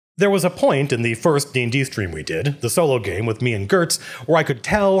There was a point in the first D&D stream we did, the solo game with me and Gertz, where I could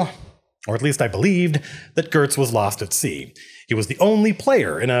tell, or at least I believed, that Gertz was lost at sea. He was the only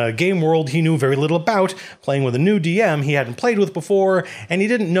player in a game world he knew very little about, playing with a new DM he hadn't played with before, and he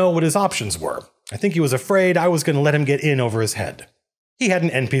didn't know what his options were. I think he was afraid I was going to let him get in over his head. He had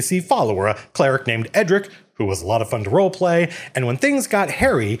an NPC follower, a cleric named Edric, who was a lot of fun to roleplay, and when things got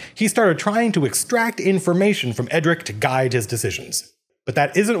hairy, he started trying to extract information from Edric to guide his decisions. But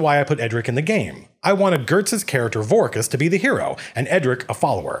that isn't why I put Edric in the game. I wanted Gertz's character Vorkus to be the hero, and Edric a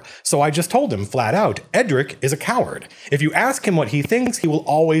follower. So I just told him flat out, Edric is a coward. If you ask him what he thinks, he will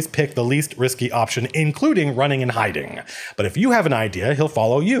always pick the least risky option, including running and hiding. But if you have an idea, he'll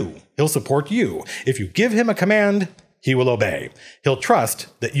follow you. He'll support you. If you give him a command, he will obey. He'll trust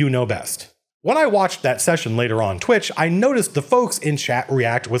that you know best. When I watched that session later on Twitch, I noticed the folks in chat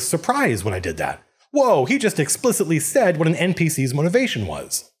react with surprise when I did that. Whoa, he just explicitly said what an NPC's motivation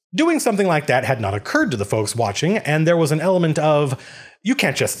was. Doing something like that had not occurred to the folks watching, and there was an element of, you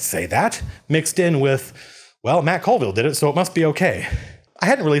can't just say that, mixed in with, well, Matt Colville did it, so it must be okay. I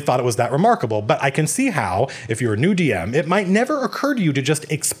hadn't really thought it was that remarkable, but I can see how, if you're a new DM, it might never occur to you to just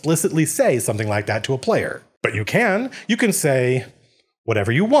explicitly say something like that to a player. But you can say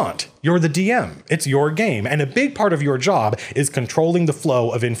whatever you want. You're the DM, it's your game, and a big part of your job is controlling the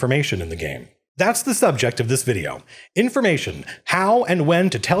flow of information in the game. That's the subject of this video. Information, how and when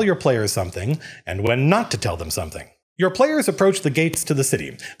to tell your players something, and when not to tell them something. Your players approach the gates to the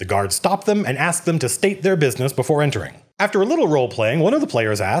city. The guards stop them and ask them to state their business before entering. After a little role-playing, one of the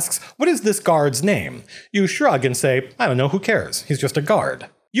players asks, "What is this guard's name?" You shrug and say, "I don't know, who cares? He's just a guard."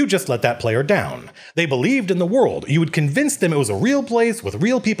 You just let that player down. They believed in the world. You would convince them it was a real place with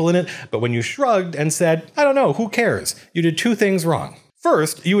real people in it, but when you shrugged and said, "I don't know, who cares?" you did two things wrong.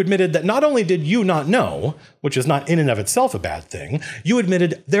 First, you admitted that not only did you not know, which is not in and of itself a bad thing, you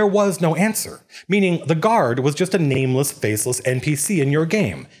admitted there was no answer, meaning the guard was just a nameless, faceless NPC in your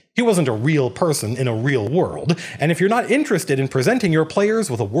game. He wasn't a real person in a real world, and if you're not interested in presenting your players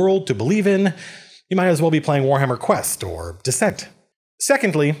with a world to believe in, you might as well be playing Warhammer Quest or Descent.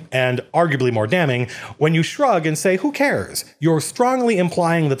 Secondly, and arguably more damning, when you shrug and say, "Who cares?" you're strongly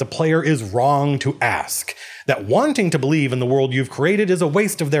implying that the player is wrong to ask, that wanting to believe in the world you've created is a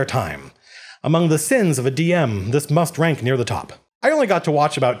waste of their time. Among the sins of a DM, this must rank near the top. I only got to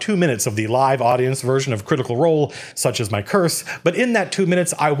watch about 2 minutes of the live audience version of Critical Role, such as my curse, but in that 2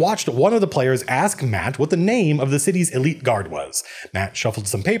 minutes I watched one of the players ask Matt what the name of the city's elite guard was. Matt shuffled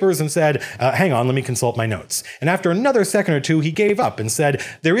some papers and said, hang on, let me consult my notes. And after another second or two, he gave up and said,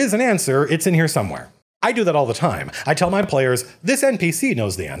 "There is an answer, it's in here somewhere." I do that all the time. I tell my players, "This NPC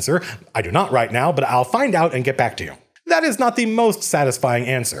knows the answer. I do not right now, but I'll find out and get back to you." That is not the most satisfying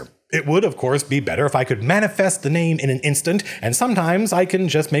answer. It would, of course, be better if I could manifest the name in an instant, and sometimes I can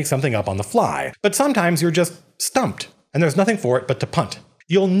just make something up on the fly. But sometimes you're just stumped, and there's nothing for it but to punt.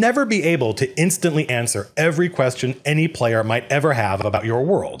 You'll never be able to instantly answer every question any player might ever have about your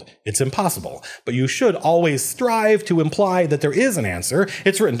world. It's impossible. But you should always strive to imply that there is an answer.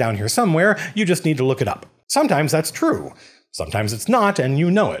 It's written down here somewhere, you just need to look it up. Sometimes that's true. Sometimes it's not, and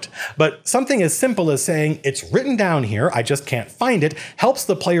you know it. But something as simple as saying, "It's written down here, I just can't find it," helps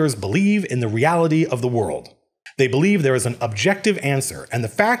the players believe in the reality of the world. They believe there is an objective answer, and the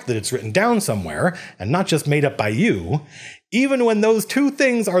fact that it's written down somewhere, and not just made up by you, even when those two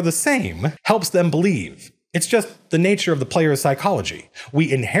things are the same, helps them believe. It's just the nature of the player's psychology.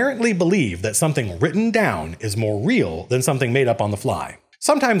 We inherently believe that something written down is more real than something made up on the fly.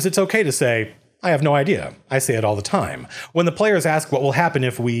 Sometimes it's okay to say, "I have no idea." I say it all the time. When the players ask what will happen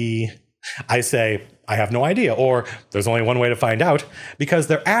if I say, "I have no idea," or "There's only one way to find out," because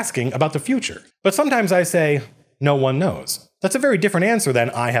they're asking about the future. But sometimes I say, "No one knows." That's a very different answer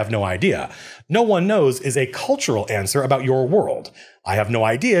than "I have no idea." No one knows is a cultural answer about your world. "I have no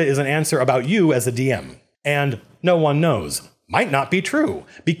idea" is an answer about you as a DM. And "no one knows" might not be true,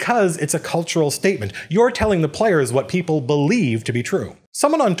 because it's a cultural statement. You're telling the players what people believe to be true.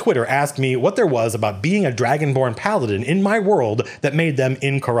 Someone on Twitter asked me what there was about being a Dragonborn paladin in my world that made them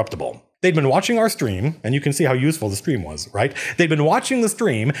incorruptible. They'd been watching our stream, and you can see how useful the stream was, right? They'd been watching the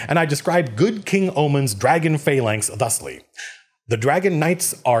stream, and I described Good King Omen's dragon phalanx thusly: "The dragon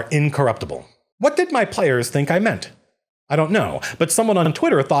knights are incorruptible." What did my players think I meant? I don't know, but someone on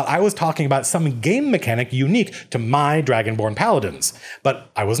Twitter thought I was talking about some game mechanic unique to my Dragonborn paladins.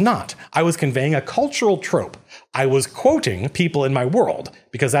 But I was not. I was conveying a cultural trope. I was quoting people in my world,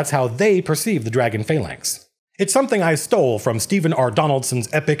 because that's how they perceive the dragon phalanx. It's something I stole from Stephen R. Donaldson's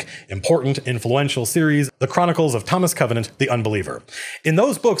epic, important, influential series, The Chronicles of Thomas Covenant, the Unbeliever. In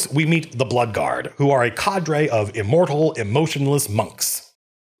those books, we meet the Blood Guard, who are a cadre of immortal, emotionless monks.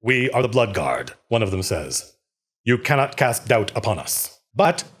 "We are the Blood Guard," one of them says. "You cannot cast doubt upon us."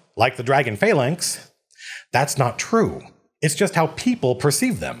 But, like the dragon phalanx, that's not true. It's just how people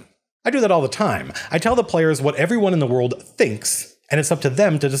perceive them. I do that all the time. I tell the players what everyone in the world thinks, and it's up to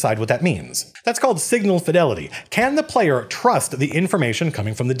them to decide what that means. That's called signal fidelity. Can the player trust the information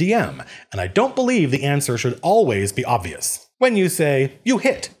coming from the DM? And I don't believe the answer should always be obvious. When you say, "you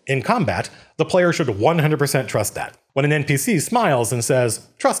hit" in combat, the player should 100% trust that. When an NPC smiles and says,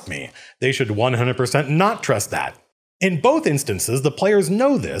 "trust me," they should 100% not trust that. In both instances, the players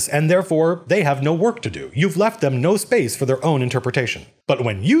know this, and therefore they have no work to do. You've left them no space for their own interpretation. But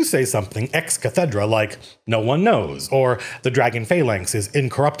when you say something ex cathedra like, "no one knows," or "the dragon phalanx is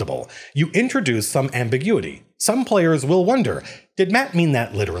incorruptible," you introduce some ambiguity. Some players will wonder, did Matt mean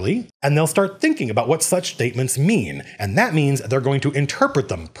that literally? And they'll start thinking about what such statements mean, and that means they're going to interpret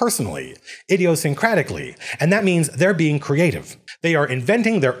them personally, idiosyncratically, and that means they're being creative. They are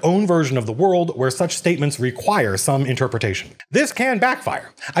inventing their own version of the world where such statements require some interpretation. This can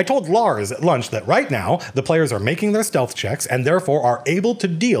backfire. I told Lars at lunch that right now, the players are making their stealth checks and therefore are able to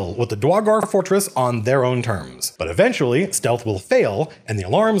deal with the Dwagar fortress on their own terms. But eventually, stealth will fail, and the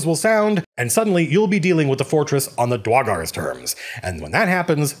alarms will sound, and suddenly you'll be dealing with the fortress on the Dwagar's terms. And when that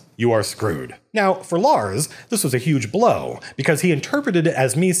happens, you are screwed. Now, for Lars, this was a huge blow, because he interpreted it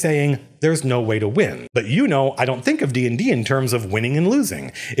as me saying, there's no way to win. But you know, I don't think of D&D in terms of winning and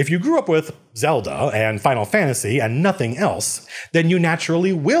losing. If you grew up with Zelda and Final Fantasy and nothing else, then you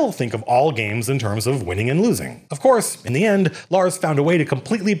naturally will think of all games in terms of winning and losing. Of course, in the end, Lars found a way to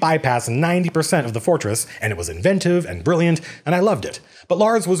completely bypass 90% of the fortress, and it was inventive and brilliant, and I loved it. But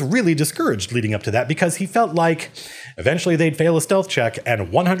Lars was really discouraged leading up to that because he felt like eventually they'd fail a stealth check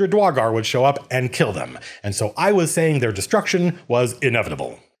and 100 Dwagar would show up and kill them. And so I was saying their destruction was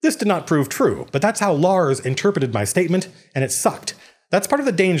inevitable. This did not prove true, but that's how Lars interpreted my statement, and it sucked. That's part of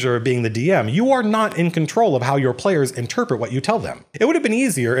the danger of being the DM. You are not in control of how your players interpret what you tell them. It would have been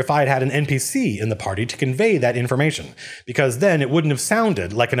easier if I had had an NPC in the party to convey that information, because then it wouldn't have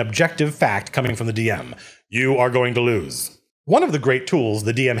sounded like an objective fact coming from the DM. You are going to lose. One of the great tools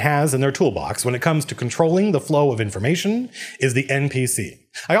the DM has in their toolbox when it comes to controlling the flow of information is the NPC.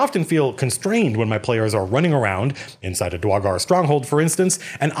 I often feel constrained when my players are running around, inside a Dwagar stronghold for instance,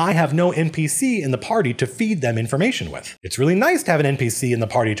 and I have no NPC in the party to feed them information with. It's really nice to have an NPC in the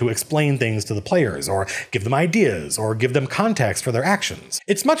party to explain things to the players, or give them ideas, or give them context for their actions.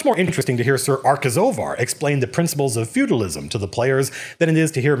 It's much more interesting to hear Sir Arkazovar explain the principles of feudalism to the players than it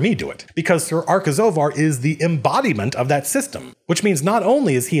is to hear me do it, because Sir Arkazovar is the embodiment of that system, which means not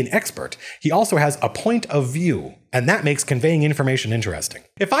only is he an expert, he also has a point of view. And that makes conveying information interesting.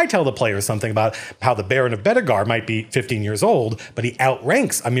 If I tell the players something about how the Baron of Bedegar might be 15 years old, but he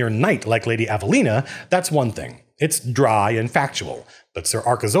outranks a mere knight like Lady Avelina, that's one thing. It's dry and factual. But Sir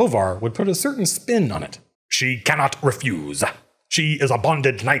Arkazovar would put a certain spin on it. She cannot refuse. She is a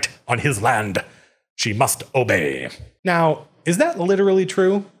bonded knight on his land. She must obey. Now, is that literally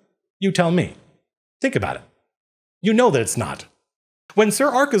true? You tell me. Think about it. You know that it's not. When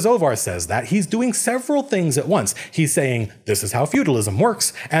Sir Arkazovar says that, he's doing several things at once. He's saying, this is how feudalism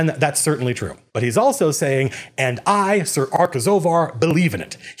works, and that's certainly true. But he's also saying, and I, Sir Arkazovar, believe in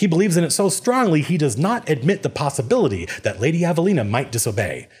it. He believes in it so strongly he does not admit the possibility that Lady Avelina might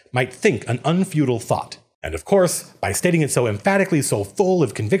disobey, might think an unfeudal thought. And of course, by stating it so emphatically, so full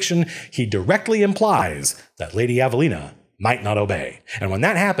of conviction, he directly implies that Lady Avelina might not obey. And when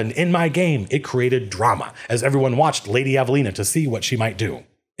that happened in my game, it created drama, as everyone watched Lady Avelina to see what she might do.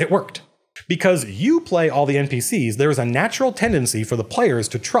 It worked. Because you play all the NPCs, there is a natural tendency for the players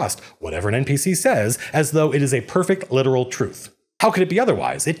to trust whatever an NPC says as though it is a perfect literal truth. How could it be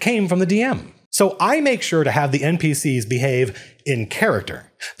otherwise? It came from the DM. So I make sure to have the NPCs behave in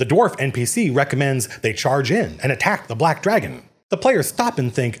character. The dwarf NPC recommends they charge in and attack the black dragon. The players stop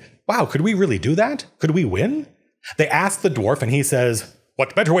and think, wow, could we really do that? Could we win? They ask the dwarf and he says,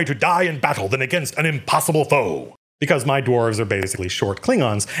 what better way to die in battle than against an impossible foe? Because my dwarves are basically short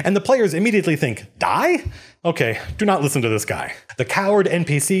Klingons, and the players immediately think, die? Okay, do not listen to this guy. The coward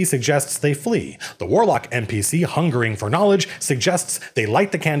NPC suggests they flee. The warlock NPC, hungering for knowledge, suggests they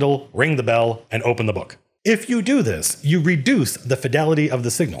light the candle, ring the bell, and open the book. If you do this, you reduce the fidelity of the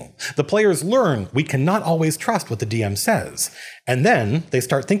signal. The players learn we cannot always trust what the DM says, and then they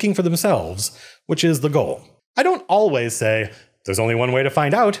start thinking for themselves, which is the goal. I don't always say, there's only one way to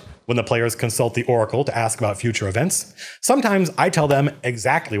find out, when the players consult the Oracle to ask about future events. Sometimes I tell them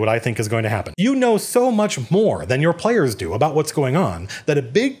exactly what I think is going to happen. You know so much more than your players do about what's going on that a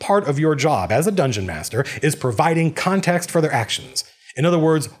big part of your job as a dungeon master is providing context for their actions. In other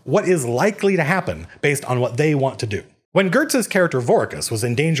words, what is likely to happen based on what they want to do. When Gertz's character Vorkus was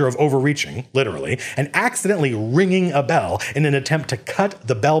in danger of overreaching, literally, and accidentally ringing a bell in an attempt to cut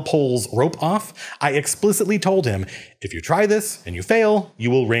the bell pole's rope off, I explicitly told him, if you try this and you fail,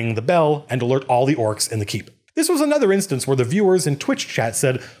 you will ring the bell and alert all the orcs in the keep. This was another instance where the viewers in Twitch chat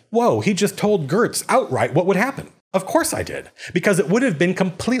said, whoa, he just told Gertz outright what would happen. Of course I did, because it would have been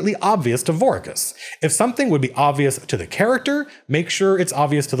completely obvious to Vorkus. If something would be obvious to the character, make sure it's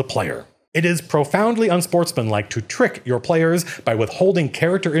obvious to the player. It is profoundly unsportsmanlike to trick your players by withholding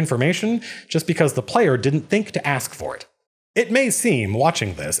character information just because the player didn't think to ask for it. It may seem,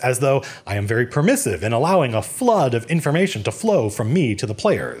 watching this, as though I am very permissive in allowing a flood of information to flow from me to the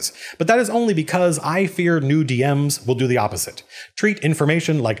players, but that is only because I fear new DMs will do the opposite. Treat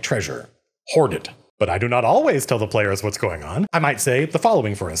information like treasure. Hoard it. But I do not always tell the players what's going on. I might say the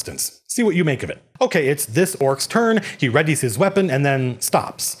following, for instance. See what you make of it. Okay, it's this orc's turn. He readies his weapon and then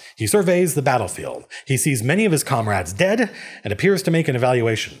stops. He surveys the battlefield. He sees many of his comrades dead and appears to make an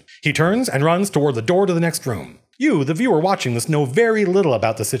evaluation. He turns and runs toward the door to the next room. You, the viewer watching this, know very little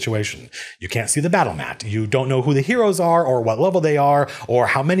about the situation. You can't see the battle mat. You don't know who the heroes are, or what level they are, or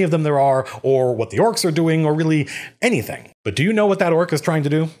how many of them there are, or what the orcs are doing, or really anything. But do you know what that orc is trying to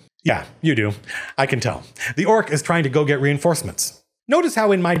do? Yeah, you do. I can tell. The orc is trying to go get reinforcements. Notice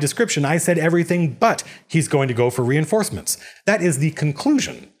how in my description I said everything but he's going to go for reinforcements. That is the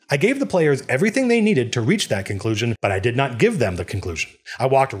conclusion. I gave the players everything they needed to reach that conclusion, but I did not give them the conclusion. I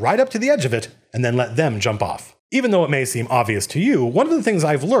walked right up to the edge of it and then let them jump off. Even though it may seem obvious to you, one of the things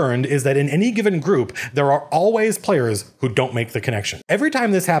I've learned is that in any given group, there are always players who don't make the connection. Every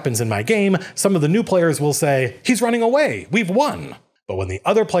time this happens in my game, some of the new players will say, he's running away, we've won. But when the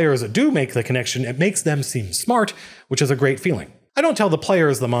other players do make the connection, it makes them seem smart, which is a great feeling. I don't tell the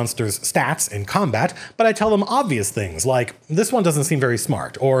players the monster's stats in combat, but I tell them obvious things like, this one doesn't seem very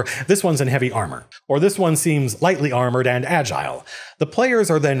smart, or this one's in heavy armor, or this one seems lightly armored and agile. The players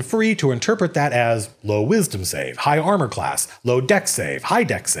are then free to interpret that as low wisdom save, high armor class, low dex save, high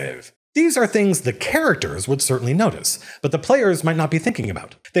dex save. These are things the characters would certainly notice, but the players might not be thinking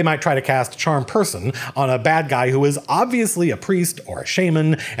about. They might try to cast Charm Person on a bad guy who is obviously a priest or a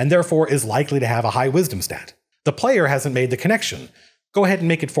shaman, and therefore is likely to have a high wisdom stat. The player hasn't made the connection. Go ahead and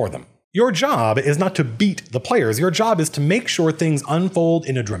make it for them. Your job is not to beat the players. Your job is to make sure things unfold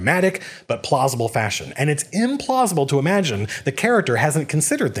in a dramatic but plausible fashion, and it's implausible to imagine the character hasn't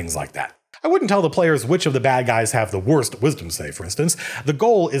considered things like that. I wouldn't tell the players which of the bad guys have the worst wisdom save, for instance. The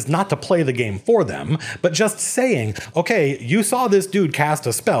goal is not to play the game for them, but just saying, okay, you saw this dude cast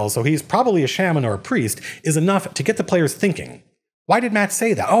a spell, so he's probably a shaman or a priest, is enough to get the players thinking. Why did Matt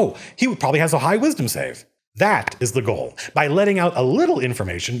say that? Oh, he probably has a high wisdom save. That is the goal. By letting out a little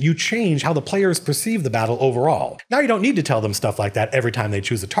information, you change how the players perceive the battle overall. Now you don't need to tell them stuff like that every time they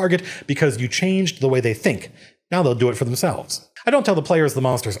choose a target, because you changed the way they think. Now they'll do it for themselves. I don't tell the players the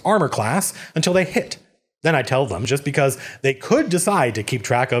monster's armor class until they hit. Then I tell them just because they could decide to keep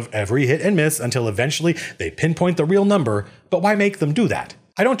track of every hit and miss until eventually they pinpoint the real number, but why make them do that?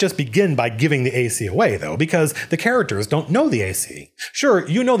 I don't just begin by giving the AC away, though, because the characters don't know the AC. Sure,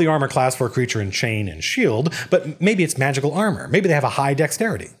 you know the armor class for a creature in chain and shield, but maybe it's magical armor. Maybe they have a high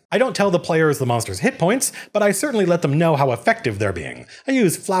dexterity. I don't tell the players the monster's hit points, but I certainly let them know how effective they're being. I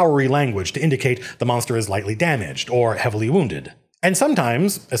use flowery language to indicate the monster is lightly damaged or heavily wounded. And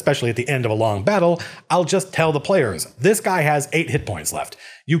sometimes, especially at the end of a long battle, I'll just tell the players, this guy has 8 hit points left.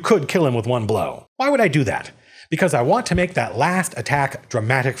 You could kill him with one blow. Why would I do that? Because I want to make that last attack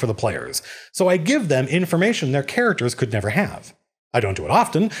dramatic for the players, so I give them information their characters could never have. I don't do it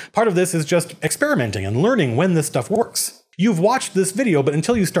often. Part of this is just experimenting and learning when this stuff works. You've watched this video, but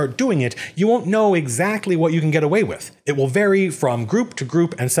until you start doing it, you won't know exactly what you can get away with. It will vary from group to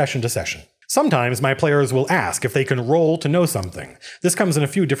group and session to session. Sometimes my players will ask if they can roll to know something. This comes in a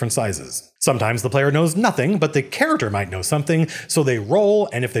few different sizes. Sometimes the player knows nothing, but the character might know something, so they roll,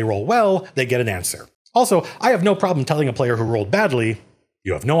 and if they roll well, they get an answer. Also, I have no problem telling a player who rolled badly,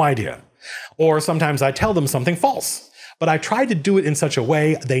 you have no idea. Or sometimes I tell them something false, but I try to do it in such a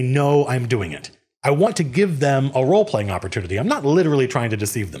way they know I'm doing it. I want to give them a role-playing opportunity. I'm not literally trying to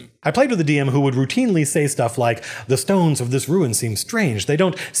deceive them. I played with a DM who would routinely say stuff like, the stones of this ruin seem strange. They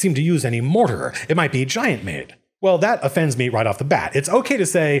don't seem to use any mortar. It might be giant made. Well, that offends me right off the bat. It's okay to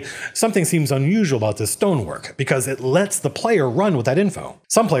say something seems unusual about this stonework because it lets the player run with that info.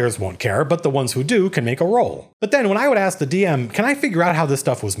 Some players won't care, but the ones who do can make a roll. But then when I would ask the DM, can I figure out how this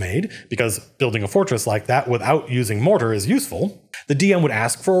stuff was made? Because building a fortress like that without using mortar is useful. The DM would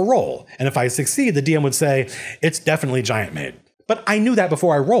ask for a roll, and if I succeed, the DM would say, it's definitely giant made. But I knew that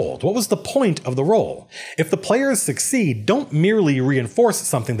before I rolled. What was the point of the roll? If the players succeed, don't merely reinforce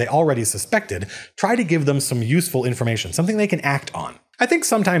something they already suspected, try to give them some useful information, something they can act on. I think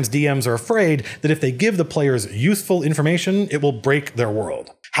sometimes DMs are afraid that if they give the players useful information, it will break their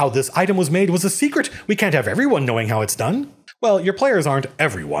world. How this item was made was a secret. We can't have everyone knowing how it's done. Well, your players aren't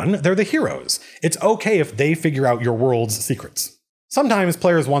everyone, they're the heroes. It's okay if they figure out your world's secrets. Sometimes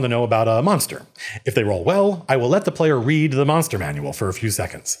players want to know about a monster. If they roll well, I will let the player read the monster manual for a few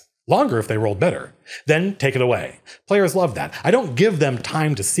seconds. Longer if they rolled better. Then take it away. Players love that. I don't give them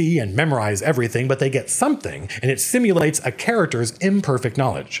time to see and memorize everything, but they get something, and it simulates a character's imperfect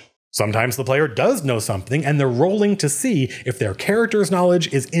knowledge. Sometimes the player does know something, and they're rolling to see if their character's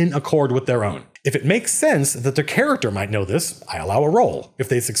knowledge is in accord with their own. If it makes sense that their character might know this, I allow a roll. If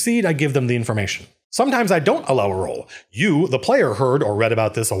they succeed, I give them the information. Sometimes I don't allow a roll. You, the player, heard or read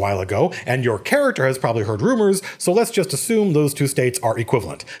about this a while ago, and your character has probably heard rumors, so let's just assume those two states are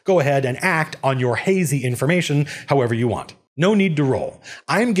equivalent. Go ahead and act on your hazy information however you want. No need to roll.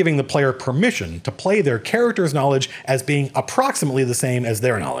 I'm giving the player permission to play their character's knowledge as being approximately the same as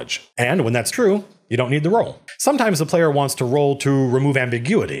their knowledge. And when that's true, you don't need the roll. Sometimes the player wants to roll to remove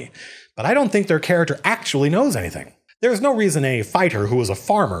ambiguity, but I don't think their character actually knows anything. There's no reason a fighter who was a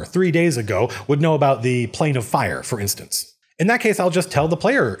farmer 3 days ago would know about the plane of fire, for instance. In that case, I'll just tell the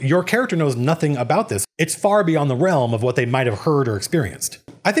player, your character knows nothing about this. It's far beyond the realm of what they might have heard or experienced.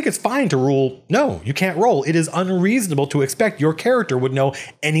 I think it's fine to rule, no, you can't roll. It is unreasonable to expect your character would know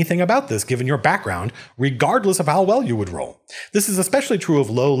anything about this given your background, regardless of how well you would roll. This is especially true of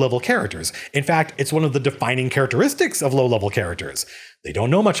low-level characters. In fact, it's one of the defining characteristics of low-level characters. They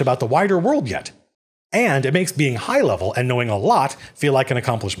don't know much about the wider world yet. And it makes being high level and knowing a lot feel like an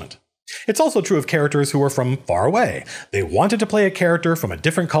accomplishment. It's also true of characters who are from far away. They wanted to play a character from a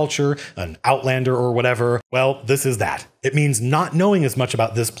different culture, an outlander or whatever. Well, this is that. It means not knowing as much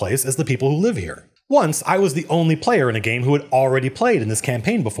about this place as the people who live here. Once, I was the only player in a game who had already played in this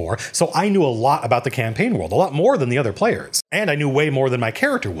campaign before, so I knew a lot about the campaign world, a lot more than the other players. And I knew way more than my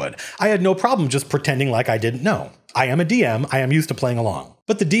character would. I had no problem just pretending like I didn't know. I am a DM, I am used to playing along.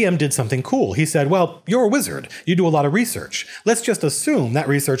 But the DM did something cool. He said, well, you're a wizard. You do a lot of research. Let's just assume that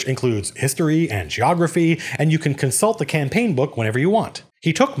research includes history and geography, and you can consult the campaign book whenever you want.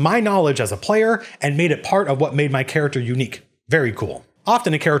 He took my knowledge as a player and made it part of what made my character unique. Very cool.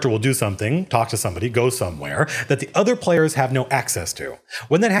 Often a character will do something, talk to somebody, go somewhere, that the other players have no access to.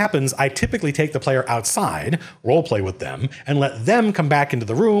 When that happens, I typically take the player outside, roleplay with them, and let them come back into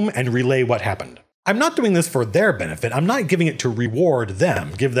the room and relay what happened. I'm not doing this for their benefit. I'm not giving it to reward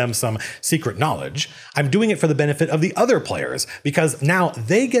them, give them some secret knowledge. I'm doing it for the benefit of the other players, because now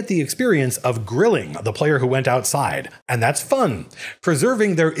they get the experience of grilling the player who went outside. And that's fun.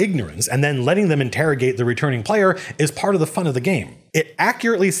 Preserving their ignorance and then letting them interrogate the returning player is part of the fun of the game. It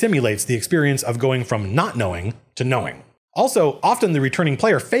accurately simulates the experience of going from not knowing to knowing. Also, often the returning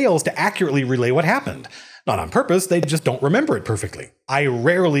player fails to accurately relay what happened. Not on purpose, they just don't remember it perfectly. I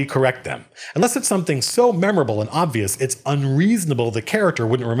rarely correct them. Unless it's something so memorable and obvious, it's unreasonable the character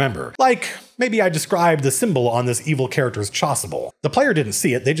wouldn't remember. Like, maybe I described the symbol on this evil character's chasuble. The player didn't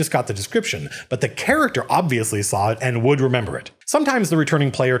see it, they just got the description, but the character obviously saw it and would remember it. Sometimes the returning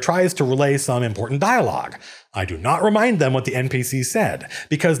player tries to relay some important dialogue. I do not remind them what the NPC said,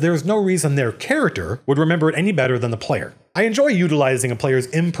 because there's no reason their character would remember it any better than the player. I enjoy utilizing a player's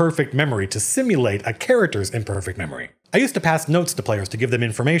imperfect memory to simulate a character's imperfect memory. I used to pass notes to players to give them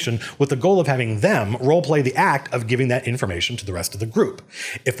information with the goal of having them roleplay the act of giving that information to the rest of the group.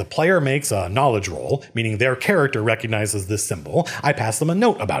 If the player makes a knowledge roll, meaning their character recognizes this symbol, I pass them a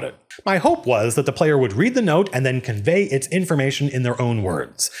note about it. My hope was that the player would read the note and then convey its information in their own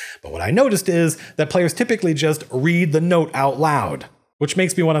words. But what I noticed is that players typically just read the note out loud, which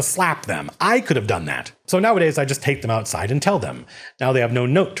makes me want to slap them. I could have done that. So nowadays I just take them outside and tell them. Now they have no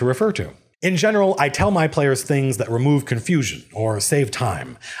note to refer to. In general, I tell my players things that remove confusion or save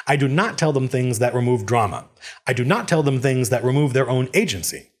time. I do not tell them things that remove drama. I do not tell them things that remove their own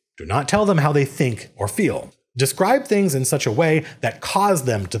agency. Do not tell them how they think or feel. Describe things in such a way that cause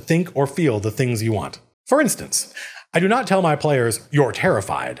them to think or feel the things you want. For instance, I do not tell my players, you're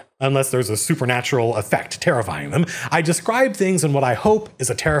terrified, unless there's a supernatural effect terrifying them. I describe things in what I hope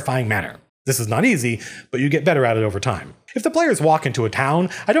is a terrifying manner. This is not easy, but you get better at it over time. If the players walk into a town,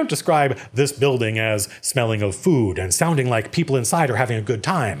 I don't describe this building as smelling of food and sounding like people inside are having a good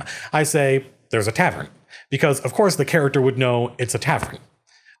time. I say, there's a tavern. Because, of course, the character would know it's a tavern.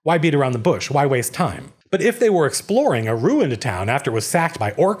 Why beat around the bush? Why waste time? But if they were exploring a ruined town after it was sacked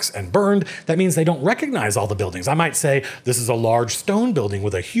by orcs and burned, that means they don't recognize all the buildings. I might say, this is a large stone building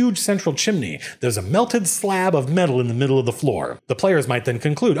with a huge central chimney. There's a melted slab of metal in the middle of the floor. The players might then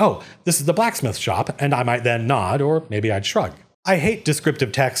conclude, oh, this is the blacksmith shop, and I might then nod, or maybe I'd shrug. I hate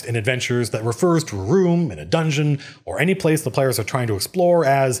descriptive text in adventures that refers to a room in a dungeon or any place the players are trying to explore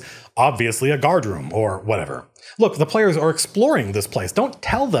as obviously a guard room or whatever. Look, the players are exploring this place. Don't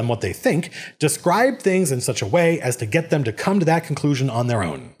tell them what they think. Describe things in such a way as to get them to come to that conclusion on their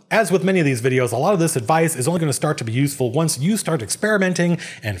own. As with many of these videos, a lot of this advice is only going to start to be useful once you start experimenting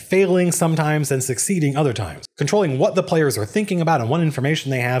and failing sometimes and succeeding other times. Controlling what the players are thinking about and what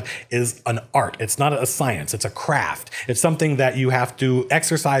information they have is an art. It's not a science, it's a craft. It's something that you have to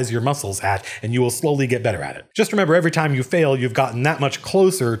exercise your muscles at, and you will slowly get better at it. Just remember, every time you fail, you've gotten that much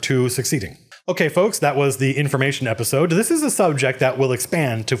closer to succeeding. Okay, folks, that was the information episode. This is a subject that will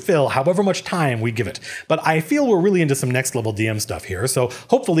expand to fill however much time we give it. But I feel we're really into some next level DM stuff here, so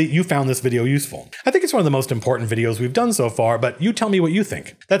hopefully you found this video useful. I think it's one of the most important videos we've done so far, but you tell me what you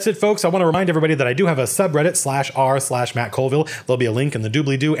think. That's it, folks. I want to remind everybody that I do have a subreddit /r/Matt Colville. There'll be a link in the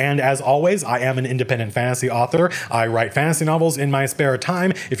doobly-doo, and as always, I am an independent fantasy author. I write fantasy novels in my spare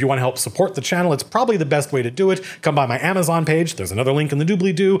time. If you want to help support the channel, it's probably the best way to do it. Come by my Amazon page. There's another link in the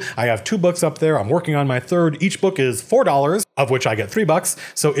doobly-doo. I have 2 books up there. I'm working on my 3rd. Each book is $4, of which I get $3.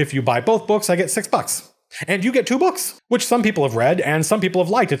 So if you buy both books, I get $6. And you get 2 books, which some people have read and some people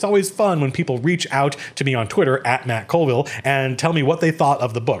have liked. It's always fun when people reach out to me on Twitter @MattColville and tell me what they thought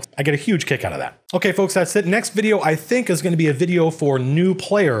of the books. I get a huge kick out of that. Okay, folks, that's it. Next video, I think, is going to be a video for new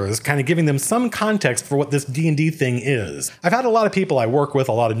players, kind of giving them some context for what this D&D thing is. I've had a lot of people I work with,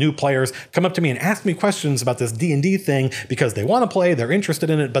 a lot of new players, come up to me and ask me questions about this D&D thing because they want to play, they're interested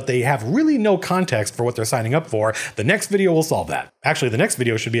in it, but they have really no context for what they're signing up for. The next video will solve that. Actually, the next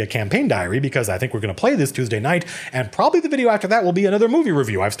video should be a campaign diary because I think we're going to play this Tuesday night, and probably the video after that will be another movie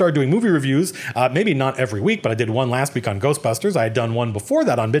review. I've started doing movie reviews, maybe not every week, but I did one last week on Ghostbusters. I had done one before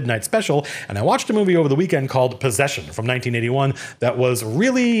that on Midnight Special, and I watched a movie over the weekend called Possession from 1981 that was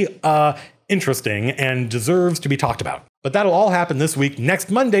really interesting and deserves to be talked about. But that'll all happen this week. Next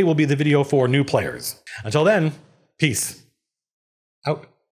Monday will be the video for new players. Until then, peace out.